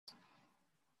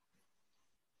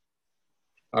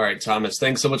All right, Thomas,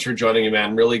 thanks so much for joining me,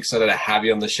 man. I'm really excited to have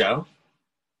you on the show.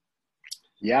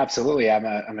 Yeah, absolutely.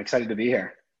 I'm excited to be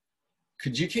here.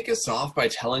 Could you kick us off by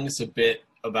telling us a bit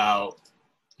about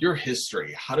your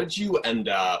history? How did you end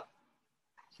up,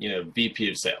 VP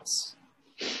of sales?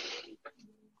 It's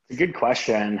a good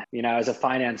question. I was a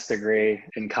finance degree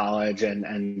in college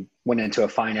and went into a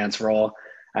finance role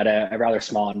at a rather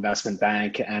small investment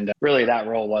bank. And really that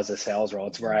role was a sales role.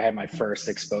 It's where I had my first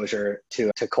exposure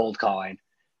to cold calling.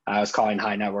 I was calling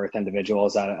high net worth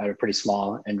individuals at a pretty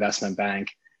small investment bank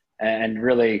and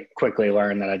really quickly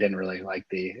learned that I didn't really like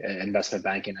the investment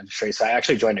banking industry. So I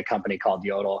actually joined a company called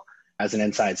Yodel as an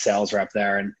inside sales rep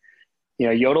there. And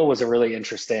Yodel was a really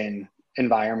interesting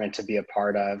environment to be a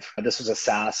part of. This was a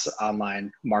SaaS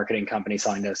online marketing company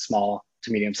selling to small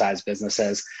to medium-sized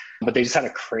businesses, but they just had a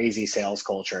crazy sales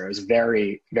culture. It was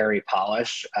very, very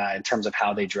polished in terms of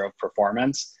how they drove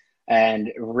performance,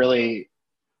 and really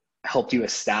helped you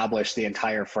establish the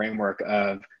entire framework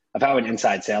of how an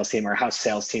inside sales team or how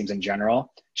sales teams in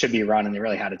general should be run. And they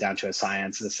really had it down to a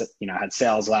science. This, had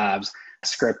sales labs,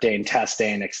 scripting,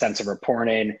 testing, extensive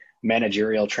reporting,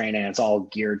 managerial training. It's all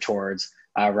geared towards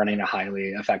running a highly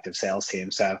effective sales team.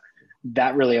 So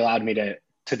that really allowed me to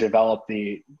develop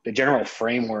the general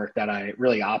framework that I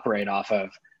really operate off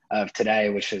of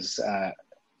today, which has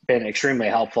been extremely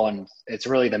helpful. And it's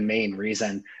really the main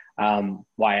reason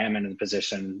why I'm in the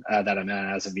position that I'm in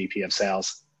as a VP of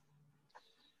sales.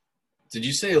 Did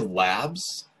you say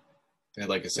labs? They had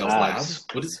like a sales lab? Labs.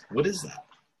 What is that?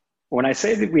 When I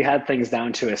say that we had things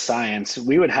down to a science,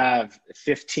 we would have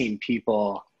 15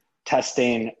 people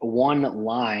testing one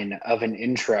line of an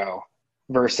intro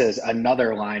versus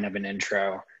another line of an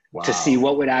intro to see Wow.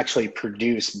 what would actually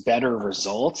produce better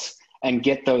results and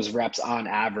get those reps on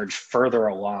average further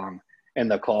along in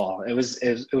the call. It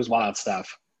was wild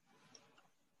stuff.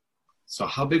 So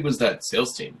how big was that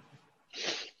sales team?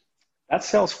 That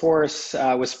sales force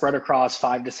was spread across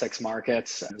 5 to 6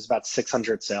 markets. It was about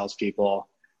 600 salespeople,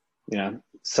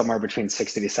 somewhere between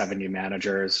 60 to 70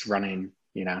 managers running,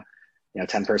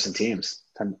 10-person teams,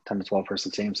 10 to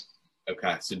 12-person teams.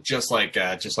 Okay, so just like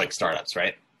startups,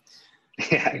 right?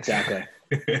 Yeah, exactly.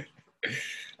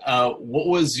 What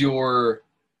was your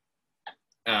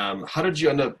how did you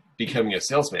end up becoming a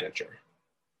sales manager?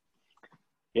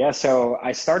 Yeah, so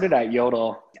I started at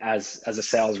Yodel as a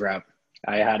sales rep.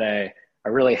 I had a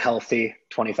really healthy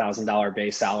 $20,000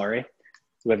 base salary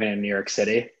living in New York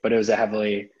City, but it was a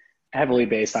heavily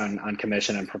based on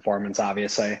commission and performance,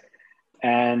 obviously.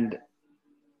 And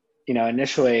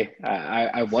initially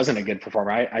I wasn't a good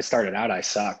performer. I started out, I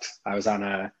sucked. I was on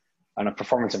a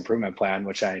performance improvement plan,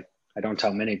 which I don't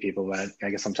tell many people, but I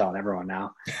guess I'm telling everyone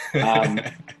now. Um,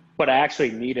 but I actually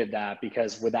needed that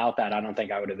because without that, I don't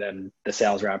think I would have been the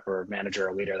sales rep or manager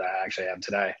or leader that I actually am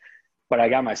today. But I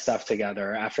got my stuff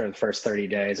together after the first 30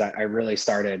 days. I really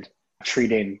started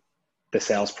treating the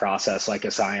sales process like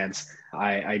a science.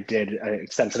 I did an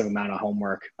extensive amount of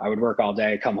homework. I would work all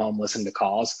day, come home, listen to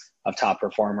calls of top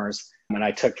performers. And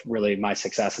I took really my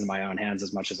success in my own hands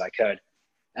as much as I could.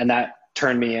 And that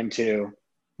turned me into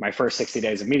my first 60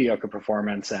 days of mediocre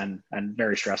performance and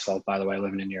very stressful, by the way,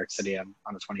 living in New York City. I'm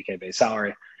on a 20K base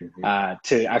salary, Mhm.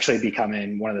 to actually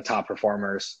becoming one of the top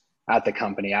performers at the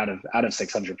company out of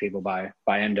 600 people by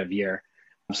end of year.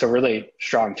 So really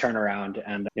strong turnaround.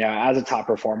 And as a top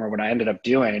performer, what I ended up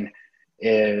doing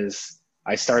is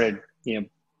I started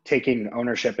taking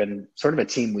ownership in sort of a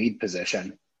team lead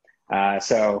position.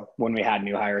 So when we had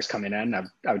new hires coming in,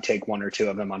 I would take one or two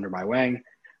of them under my wing.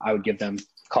 I would give them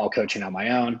call coaching on my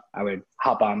own. I would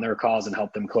hop on their calls and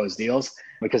help them close deals,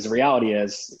 because the reality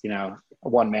is,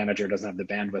 one manager doesn't have the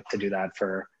bandwidth to do that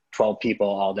for 12 people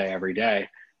all day, every day.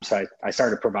 So I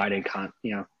started providing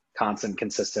constant,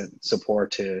 consistent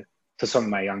support to some of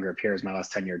my younger peers, my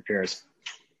less tenured peers.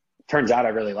 Turns out I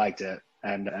really liked it.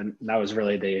 And that was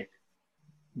really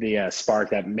the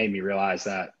spark that made me realize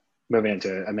that moving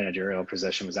into a managerial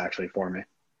position was actually for me.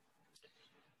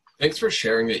 Thanks for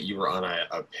sharing that you were on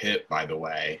a pit, by the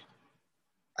way.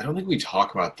 I don't think we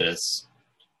talk about this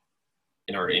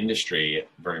in our industry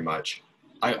very much.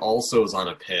 I also was on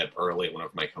a PIP early at one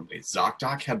of my companies.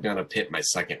 ZocDoc had me on a PIP my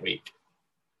second week.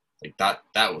 Like that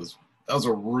was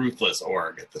a ruthless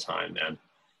org at the time, man.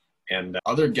 And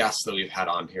other guests that we've had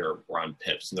on here were on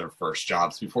PIPs in their first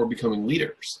jobs before becoming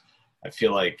leaders. I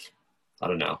feel like, I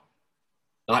don't know,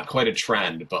 not quite a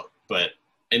trend, but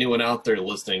anyone out there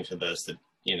listening to this that,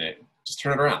 just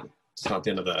turn it around. It's not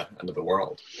the end of the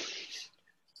world.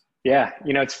 Yeah.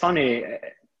 It's funny.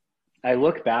 I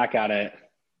look back at it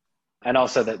And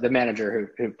also the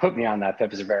manager who put me on that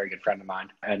PIP is a very good friend of mine.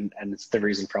 And it's the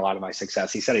reason for a lot of my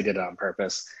success. He said he did it on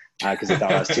purpose because he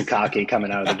thought I was too cocky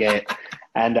coming out of the gate.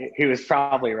 And he was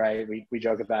probably right. We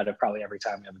joke about it probably every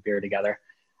time we have a beer together.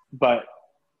 But,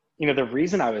 the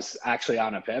reason I was actually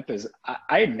on a PIP is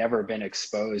I had never been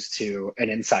exposed to an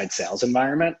inside sales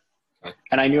environment.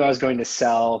 And I knew I was going to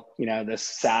sell, this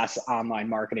SaaS online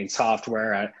marketing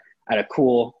software at a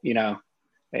cool,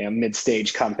 a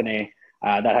mid-stage company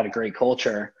that had a great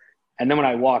culture. And then when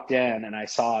I walked in and I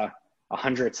saw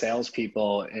 100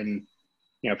 salespeople in,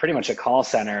 pretty much a call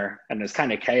center, and there's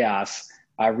kind of chaos,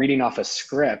 reading off a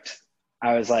script,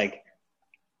 I was like,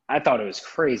 I thought it was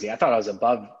crazy. I thought I was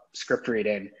above script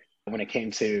reading when it came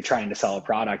to trying to sell a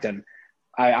product. And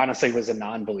I honestly was a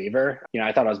non-believer.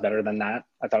 I thought I was better than that.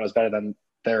 I thought I was better than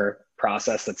their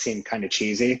process that seemed kind of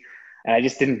cheesy. And I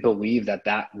just didn't believe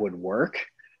that would work.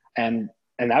 And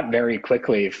that very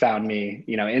quickly found me,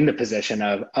 in the position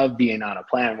of being on a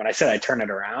plan. When I said I turned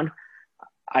it around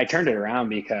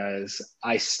because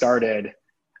I started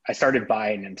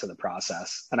buying into the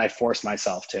process, and I forced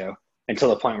myself to, until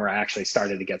the point where I actually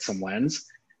started to get some wins.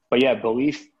 But yeah,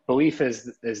 belief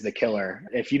is the killer.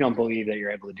 If you don't believe that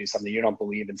you're able to do something, you don't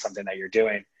believe in something that you're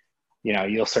doing,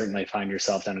 you'll certainly find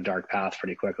yourself down a dark path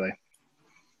pretty quickly.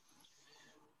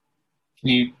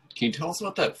 Can you tell us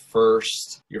about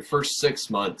your first 6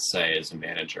 months, say, as a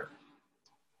manager?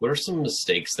 What are some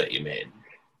mistakes that you made?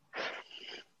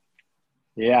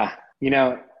 Yeah.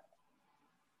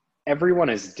 Everyone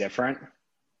is different,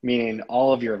 meaning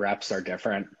all of your reps are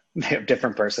different. They have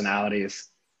different personalities.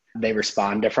 They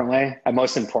respond differently. And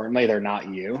most importantly, they're not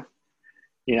you.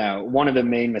 One of the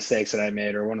main mistakes that I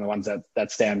made, or one of the ones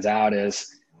that stands out is,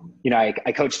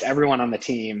 I coached everyone on the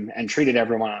team and treated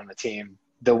everyone on the team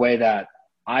the way that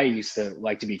I used to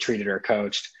like to be treated or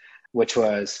coached, which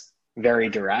was very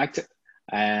direct,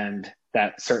 and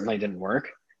that certainly didn't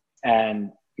work.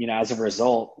 And, as a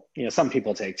result, some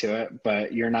people take to it,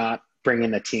 but you're not bringing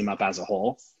the team up as a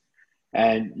whole.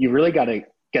 And you really got to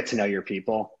get to know your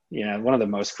people. One of the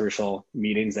most crucial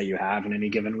meetings that you have in any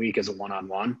given week is a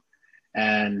one-on-one,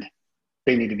 and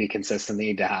they need to be consistent, they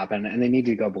need to happen, and they need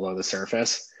to go below the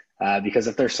surface. Because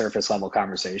if they're surface level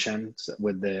conversations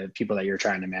with the people that you're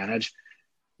trying to manage,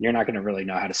 you're not going to really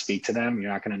know how to speak to them.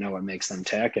 You're not going to know what makes them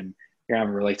tick, and you're going to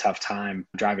have a really tough time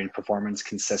driving performance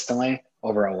consistently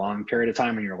over a long period of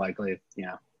time, and you're likely,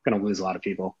 going to lose a lot of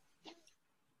people.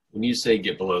 When you say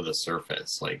get below the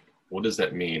surface, what does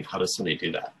that mean? How does somebody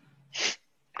do that?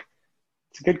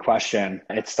 It's a good question.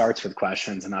 It starts with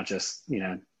questions and not just,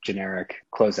 generic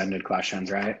closed-ended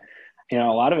questions, right? A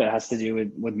lot of it has to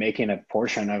do with making a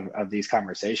portion of these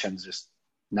conversations just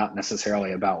not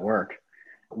necessarily about work.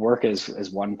 Work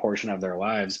is one portion of their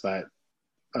lives, but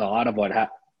a lot of what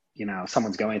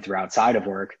someone's going through outside of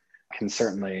work can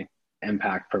certainly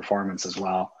impact performance as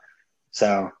well.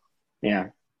 So,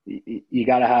 you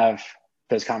got to have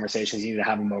those conversations. You need to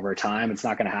have them over time. It's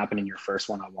not going to happen in your first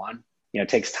one-on-one. It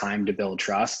takes time to build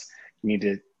trust. You need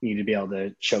to be able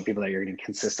to show people that you're going to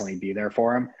consistently be there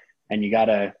for them, and you got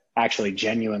to actually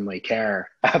genuinely care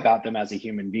about them as a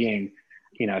human being.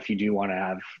 If you do want to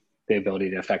have the ability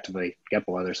to effectively get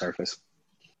below their surface.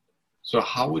 So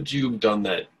how would you have done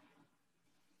that?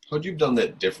 How would you have done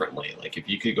that differently? If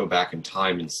you could go back in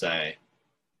time and say,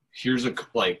 here's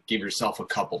give yourself a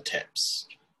couple tips.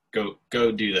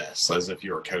 Go do this, as if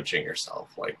you were coaching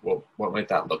yourself. What might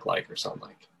that look like or sound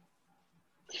like?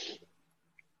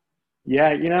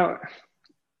 Yeah,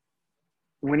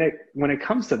 when it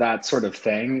comes to that sort of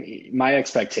thing, my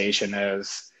expectation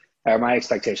was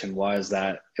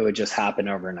that it would just happen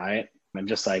overnight. And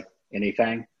just like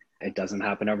anything, it doesn't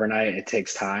happen overnight. It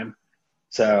takes time.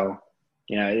 So,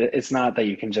 it's not that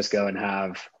you can just go and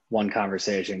have one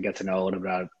conversation, get to know a little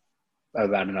bit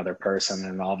about another person,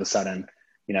 and all of a sudden,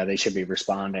 they should be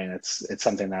responding. It's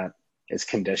something that is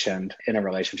conditioned in a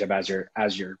relationship as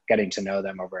you're getting to know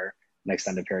them over an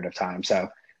extended period of time. So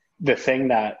the thing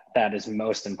that is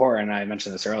most important, I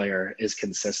mentioned this earlier, is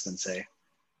consistency.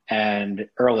 And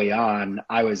early on,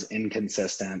 I was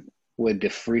inconsistent with the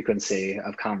frequency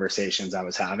of conversations I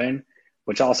was having,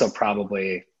 which also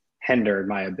probably hindered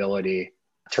my ability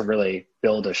to really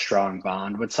build a strong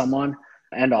bond with someone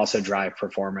and also drive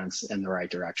performance in the right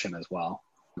direction as well,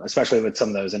 especially with some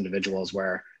of those individuals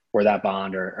where that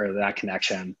bond or that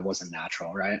connection wasn't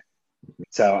natural, right?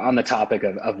 So on the topic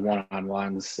of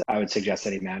one-on-ones, I would suggest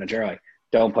any manager,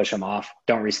 don't push them off,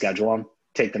 don't reschedule them,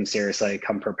 take them seriously,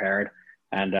 come prepared,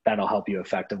 and that'll help you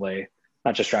effectively,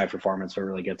 not just drive performance, but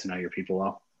really get to know your people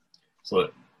well. So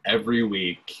every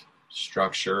week,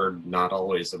 structured, not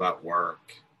always about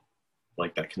work,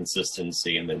 that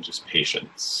consistency, and then just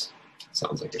patience.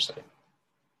 sounds like you're saying.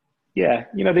 Yeah,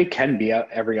 they can be out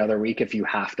every other week if you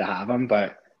have to have them,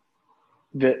 but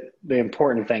the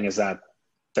important thing is that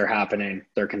they're happening,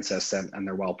 they're consistent, and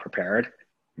they're well prepared.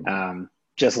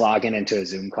 Just logging into a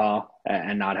Zoom call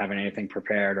and not having anything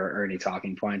prepared or any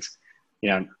talking points,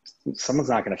 someone's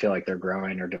not going to feel like they're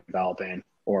growing or developing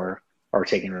or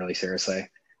taking it really seriously.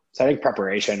 So I think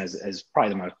preparation is probably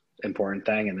the most important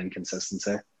thing, and then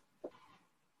consistency.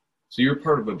 So you're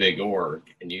part of a big org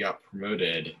and you got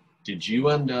promoted. Did you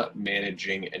end up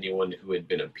managing anyone who had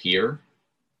been a peer?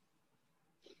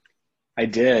 I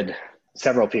did.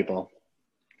 Several people,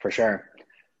 for sure.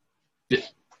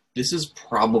 This is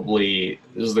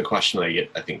the question I get,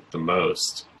 I think, the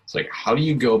most. It's like, how do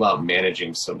you go about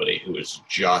managing somebody who is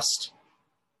just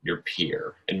your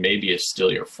peer and maybe is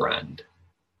still your friend?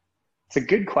 It's a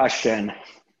good question.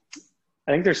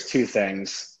 I think there's two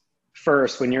things.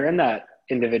 First, when you're in that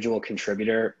individual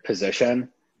contributor position,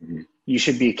 you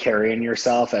should be carrying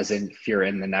yourself as if you're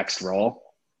in the next role.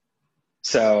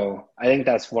 So I think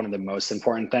that's one of the most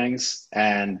important things,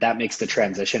 and that makes the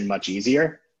transition much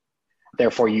easier.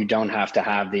 Therefore, you don't have to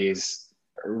have these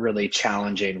really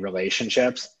challenging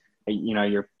relationships.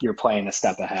 You're playing a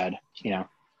step ahead.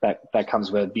 That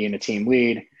comes with being a team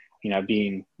lead,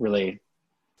 being really,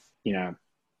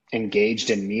 engaged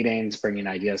in meetings, bringing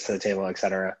ideas to the table, et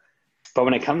cetera. But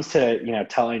when it comes to,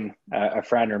 telling a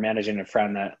friend or managing a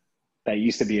friend that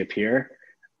used to be a peer,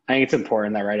 I think it's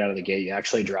important that right out of the gate, you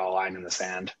actually draw a line in the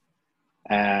sand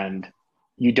and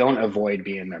you don't avoid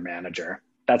being their manager.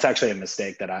 That's actually a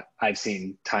mistake that I've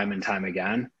seen time and time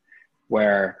again,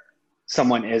 where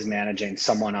someone is managing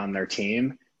someone on their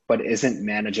team, but isn't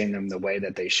managing them the way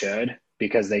that they should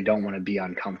because they don't want to be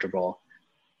uncomfortable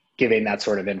giving that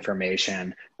sort of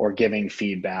information or giving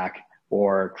feedback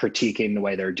or critiquing the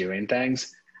way they're doing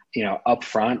things. Up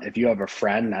front, if you have a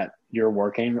friend that you're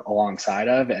working alongside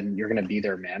of and you're going to be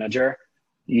their manager,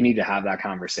 you need to have that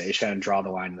conversation, draw the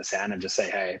line in the sand and just say,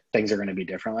 hey, things are going to be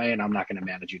differently and I'm not going to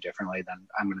manage you differently than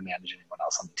I'm going to manage anyone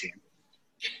else on the team.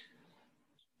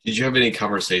 Did you have any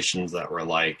conversations that were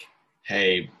like,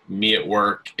 hey, me at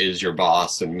work is your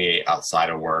boss and me outside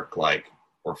of work, like,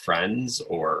 we're friends?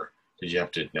 Or did you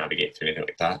have to navigate through anything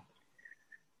like that?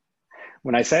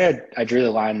 When I say I drew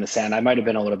the line in the sand, I might have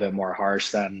been a little bit more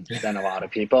harsh than a lot of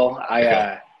people.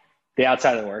 The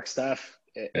outside of the work stuff,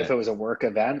 if it was a work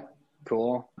event,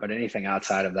 cool. But anything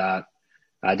outside of that,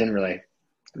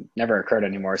 never occurred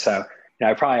anymore. So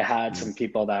I probably had some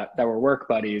people that were work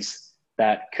buddies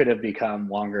that could have become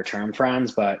longer term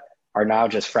friends, but are now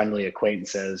just friendly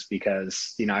acquaintances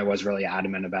because, I was really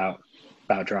adamant about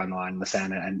drawing the line in the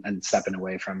sand and stepping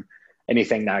away from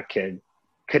anything that could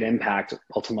impact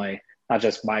ultimately not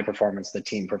just my performance, the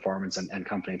team performance and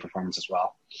company performance as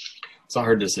well. It's a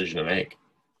hard decision to make.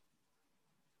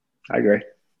 I agree.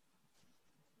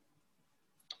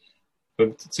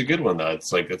 But it's a good one though.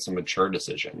 It's a mature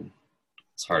decision.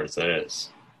 As hard as it is.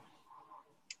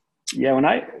 Yeah, when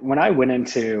I went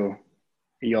into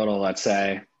Yodel, let's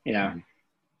say, I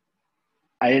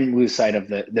didn't lose sight of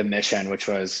the mission, which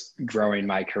was growing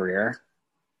my career.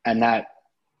 And that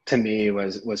to me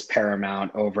was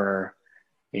paramount over,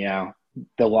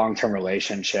 the long-term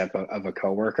relationship of a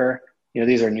coworker.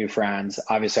 These are new friends.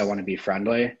 Obviously I want to be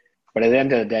friendly, but at the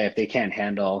end of the day, if they can't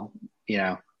handle,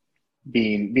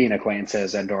 being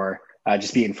acquaintances or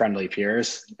just being friendly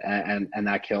peers and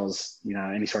that kills,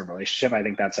 any sort of relationship, I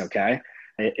think that's okay.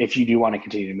 If you do want to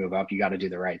continue to move up, you got to do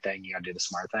the right thing. You got to do the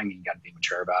smart thing. And you got to be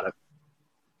mature about it.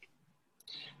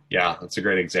 Yeah, that's a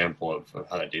great example of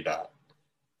how to do that.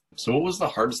 So what was the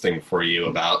hardest thing for you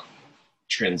about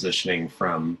transitioning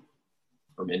from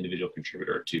individual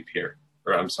contributor to peer,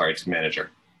 to manager?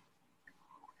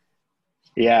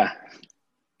 Yeah.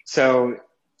 So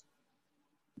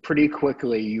pretty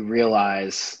quickly you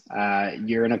realize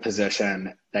you're in a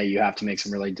position that you have to make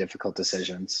some really difficult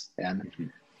decisions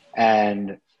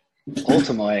and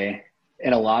ultimately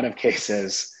in a lot of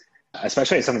cases,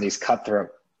 especially in some of these cutthroat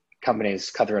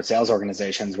companies, cutthroat sales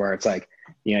organizations where it's like,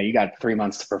 you got 3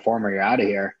 months to perform or you're out of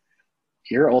here,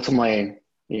 you're ultimately,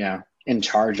 in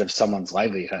charge of someone's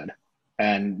livelihood,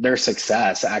 and their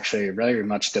success actually really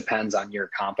much depends on your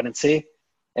competency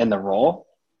in the role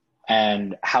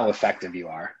and how effective you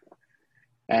are.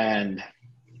 And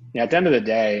at the end of the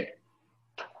day,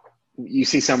 you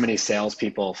see so many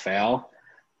salespeople fail.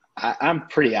 I'm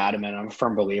pretty adamant. I'm a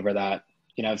firm believer that,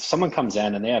 if someone comes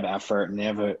in and they have effort and they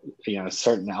have a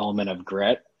certain element of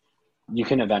grit, you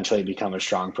can eventually become a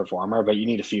strong performer, but you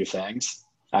need a few things.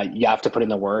 You have to put in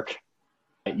the work.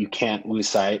 You can't lose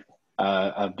sight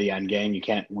of the end game. You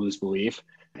can't lose belief.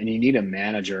 And you need a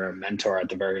manager or a mentor at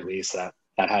the very least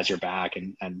that that has your back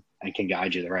and can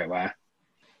guide you the right way.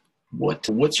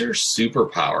 What's your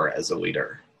superpower as a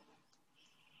leader?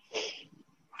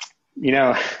 You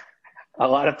know, a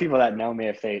lot of people that know me,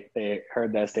 if they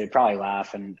heard this, they'd probably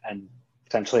laugh and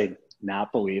potentially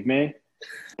not believe me,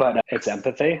 but it's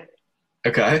empathy.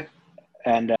 Okay.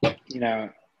 And,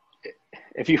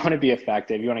 if you want to be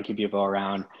effective, you want to keep people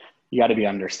around, you got to be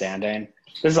understanding.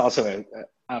 This is also,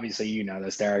 obviously, you know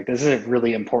this, Derek, this is a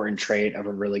really important trait of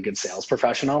a really good sales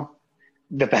professional.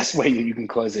 The best way you can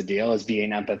close a deal is being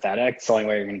empathetic. It's the only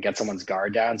way you're going to get someone's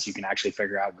guard down so you can actually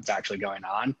figure out what's actually going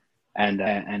on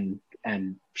and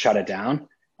shut it down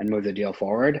and move the deal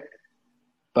forward.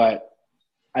 But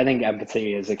I think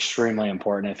empathy is extremely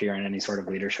important if you're in any sort of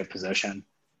leadership position,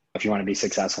 if you want to be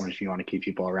successful and if you want to keep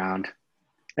people around.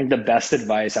 I think the best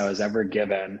advice I was ever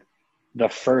given the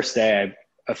first day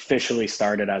I officially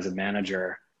started as a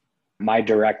manager, my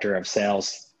director of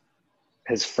sales,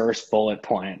 his first bullet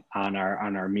point on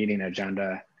our meeting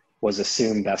agenda was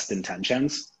assume best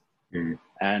intentions. Mm.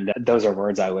 And those are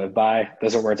words I live by.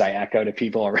 Those are words I echo to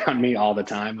people around me all the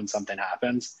time when something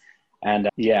happens. And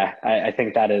I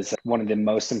think that is one of the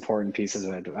most important pieces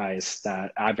of advice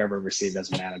that I've ever received as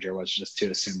a manager, was just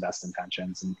to assume best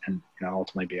intentions and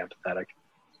ultimately be empathetic.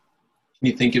 Can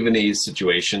you think of any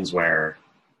situations where,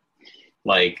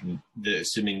 like, the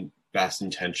assuming best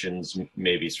intentions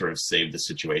maybe sort of saved the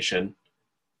situation?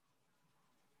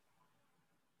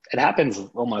 It happens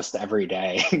almost every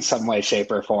day in some way,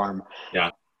 shape, or form. Yeah.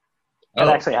 It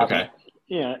actually happens.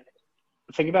 Okay.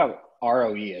 Think about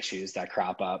ROE issues that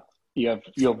crop up. You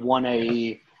have one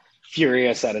AE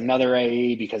furious at another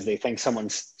AE because they think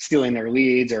someone's stealing their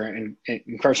leads or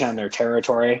encroaching on their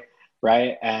territory,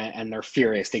 right? And they're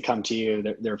furious. They come to you.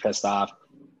 They're pissed off.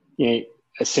 You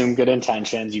assume good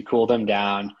intentions. You cool them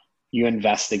down. You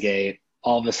investigate.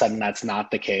 All of a sudden, that's not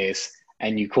the case.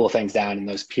 And you cool things down and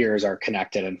those peers are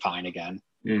connected and fine again,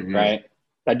 mm-hmm. Right?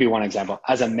 That'd be one example.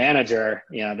 As a manager,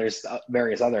 there's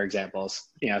various other examples.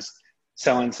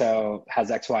 So-and-so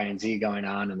has X, Y, and Z going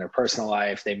on in their personal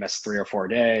life. They missed 3 or 4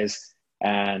 days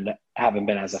and haven't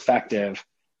been as effective,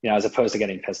 as opposed to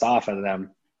getting pissed off at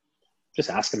them. Just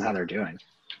ask them how they're doing.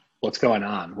 What's going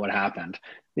on? What happened?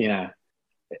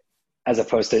 As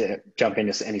opposed to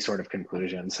jumping to any sort of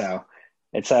conclusion. So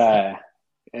it's a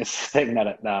thing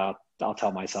that I'll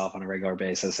tell myself on a regular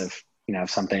basis. If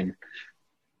something,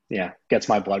 gets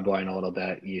my blood boiling a little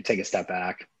bit, you take a step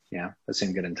back,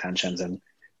 assume good intentions, and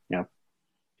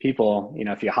people,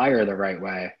 if you hire the right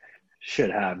way,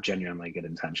 should have genuinely good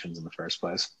intentions in the first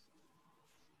place.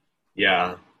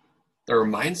 Yeah, that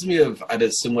reminds me of, I had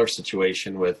a similar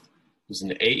situation with, it was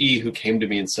an AE who came to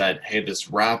me and said, "Hey, this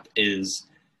rep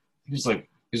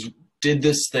did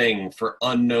this thing for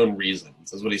unknown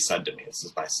reasons," is what he said to me. This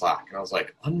is by Slack. And I was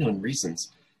like, unknown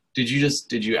reasons? Did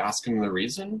you ask him the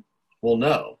reason? Well,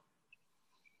 no.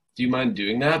 Do you mind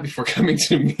doing that before coming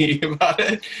to me about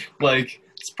it? Like,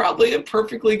 it's probably a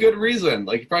perfectly good reason.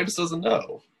 Like, he probably just doesn't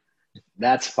know.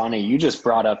 That's funny. You just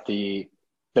brought up the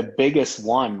biggest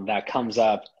one that comes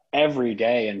up every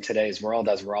day in today's world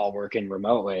as we're all working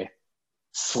remotely.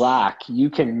 Slack. You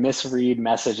can misread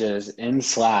messages in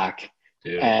Slack.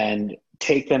 Dude. And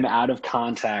take them out of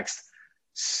context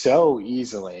so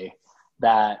easily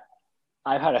that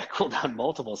I've had to cool down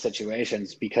multiple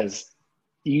situations because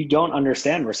you don't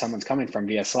understand where someone's coming from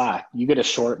via Slack. You get a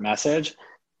short message,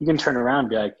 you can turn around and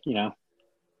be like,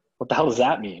 what the hell does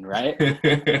that mean, right? And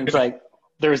it's like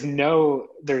there's no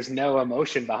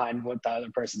emotion behind what the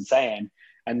other person's saying,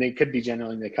 and they could be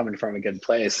genuinely coming from a good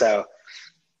place. So,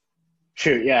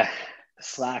 shoot,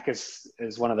 Slack is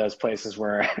one of those places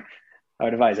where I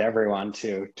would advise everyone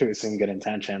to assume good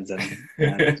intentions,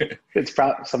 and it's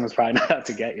someone's probably not out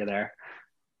to get you there.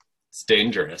 It's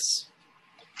dangerous.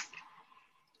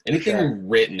 Anything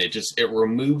written, it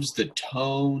removes the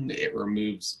tone. It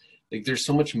removes, like, there's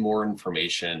so much more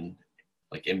information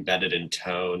like embedded in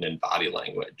tone and body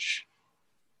language.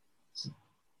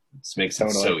 This makes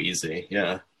it so easy.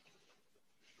 Yeah.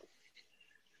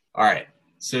 All right.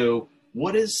 So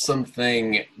what is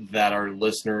something that our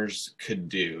listeners could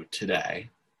do today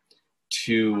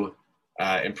to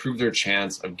improve their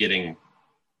chance of getting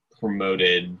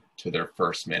promoted to their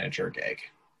first manager gig?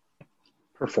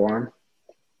 Perform.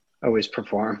 Always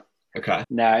perform. Okay.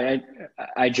 No,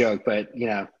 I joke, but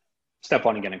step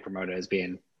one in getting promoted is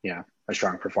being, a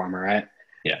strong performer, right?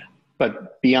 Yeah.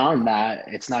 But beyond that,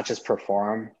 it's not just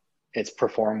perform, it's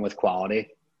perform with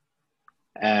quality.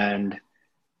 And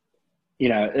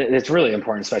it's really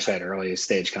important, especially at early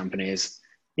stage companies.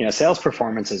 Sales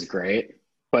performance is great,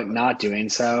 but not doing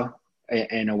so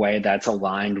in a way that's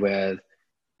aligned with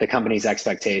the company's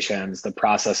expectations, the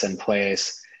process in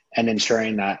place, and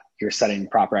ensuring that you're setting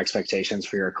proper expectations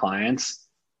for your clients,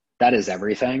 that is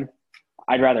everything.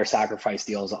 I'd rather sacrifice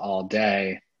deals all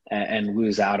day and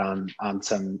lose out on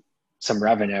some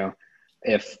revenue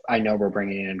if I know we're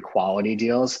bringing in quality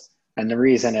deals. And the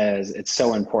reason is it's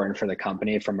so important for the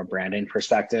company from a branding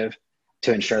perspective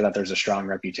to ensure that there's a strong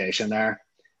reputation there,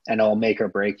 and it'll make or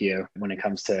break you when it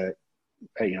comes to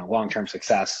long-term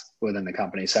success within the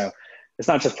company. So it's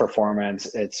not just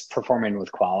performance, it's performing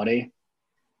with quality.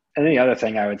 And then the other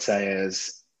thing I would say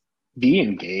is being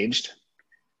engaged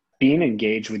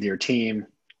with your team,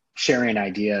 sharing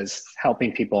ideas,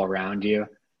 helping people around you.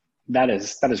 That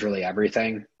is really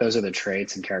everything. Those are the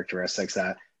traits and characteristics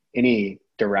that any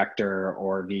director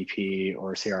or VP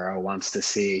or CRO wants to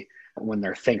see when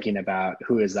they're thinking about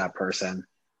who is that person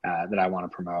that I want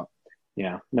to promote.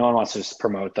 No one wants to just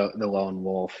promote the lone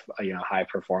wolf, high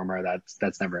performer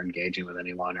that's never engaging with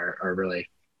anyone or really,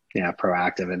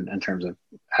 proactive in terms of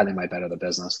how they might better the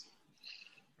business.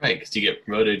 Right, because you get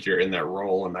promoted, you're in that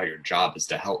role, and now your job is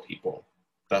to help people.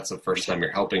 That's the first time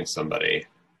you're helping somebody.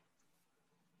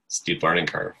 Steep learning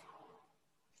curve.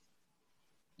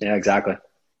 Yeah, exactly.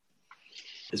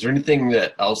 Is there anything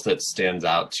else that stands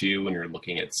out to you when you're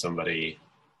looking at somebody,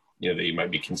 that you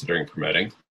might be considering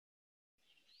promoting?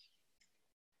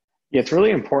 Yeah, it's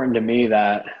really important to me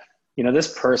that,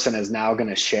 this person is now going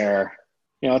to share,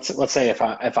 let's say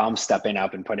if I'm stepping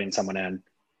up and putting someone in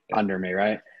under me,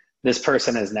 right? This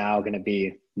person is now going to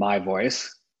be my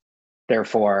voice.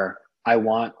 Therefore, I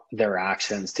want their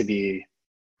actions to be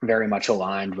very much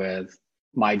aligned with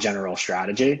my general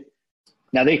strategy.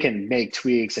 Now they can make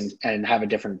tweaks and have a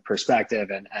different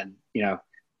perspective and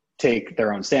take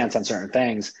their own stance on certain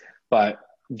things. But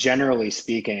generally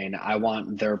speaking, I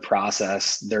want their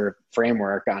process, their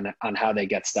framework on how they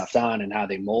get stuff done and how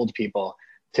they mold people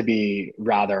to be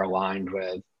rather aligned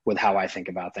with how I think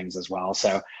about things as well.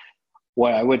 So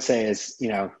what I would say is,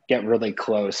 get really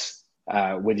close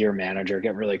with your manager,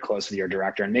 get really close with your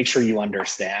director, and make sure you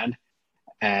understand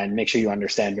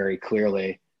very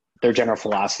clearly their general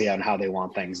philosophy on how they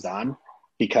want things done.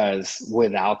 Because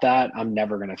without that, I'm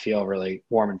never going to feel really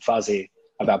warm and fuzzy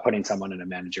about putting someone in a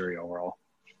managerial role.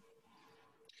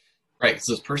 Right, because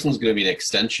this person's going to be an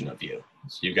extension of you.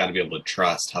 So you've got to be able to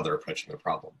trust how they're approaching the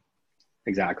problem.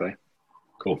 Exactly.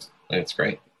 Cool. I think it's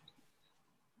great.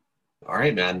 All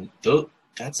right, man.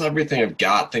 That's everything I've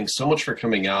got. Thanks so much for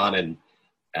coming on and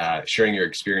sharing your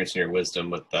experience and your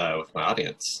wisdom with my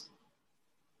audience.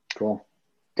 Cool.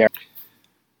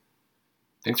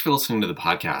 Thanks for listening to the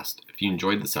podcast. If you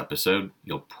enjoyed this episode,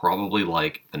 you'll probably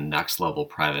like the Next Level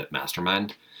Private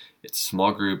Mastermind. It's a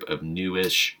small group of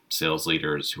newish sales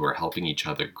leaders who are helping each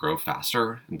other grow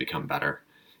faster and become better.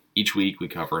 Each week, we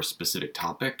cover a specific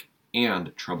topic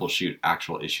and troubleshoot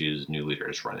actual issues new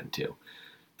leaders run into.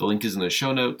 The link is in the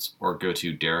show notes, or go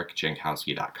to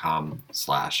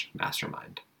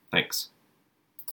derekjankowski.com/mastermind. Thanks.